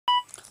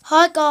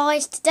Hi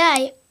guys,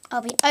 today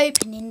I'll be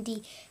opening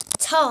the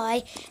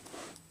Thai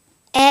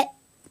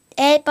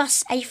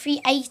Airbus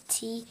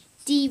a380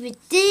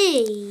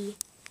 DVD.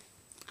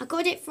 I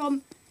got it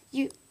from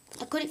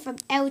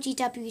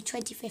LGW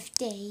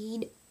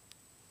 2015,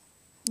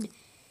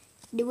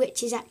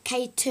 which is at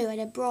K2,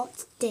 and I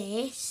brought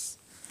this.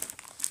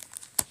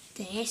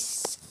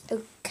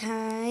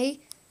 Okay.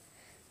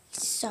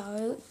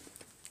 So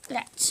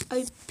let's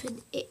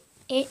open it.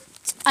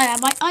 I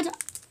my other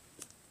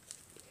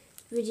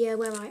video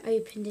where I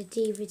opened the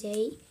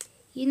DVD.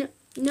 You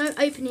know,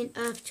 opening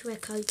Earth to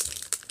Echo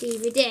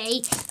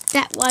DVD.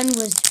 That one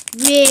was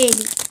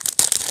really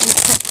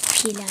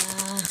popular.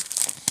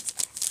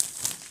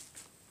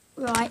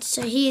 Right,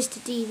 so here's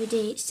the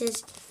DVD. It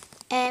says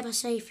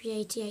Airbus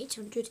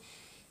A380-800.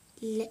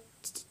 Let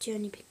the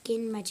journey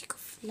begin. Magical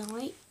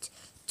flight.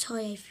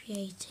 Thai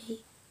A380.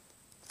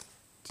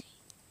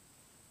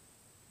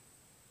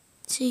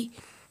 See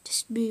the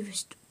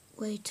smoothest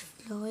way to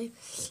fly.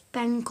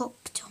 Bangkok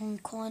to Hong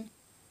Kong,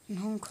 and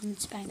Hong Kong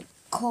to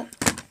Bangkok.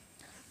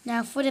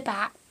 Now for the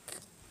back,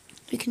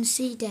 you can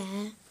see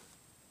there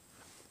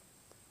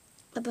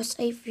Airbus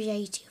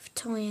A380 of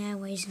Thai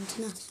Airways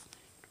International.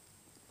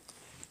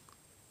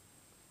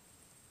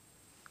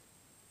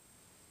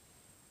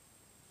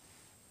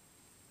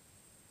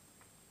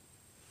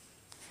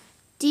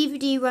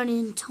 DVD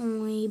running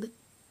time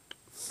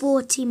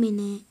 40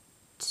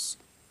 minutes.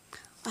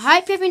 I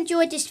hope you've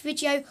enjoyed this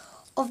video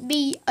of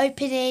me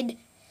opening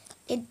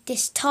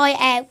this Thai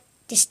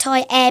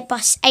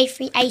Airbus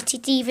A380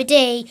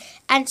 DVD,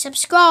 and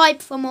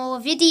subscribe for more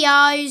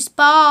videos.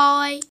 Bye.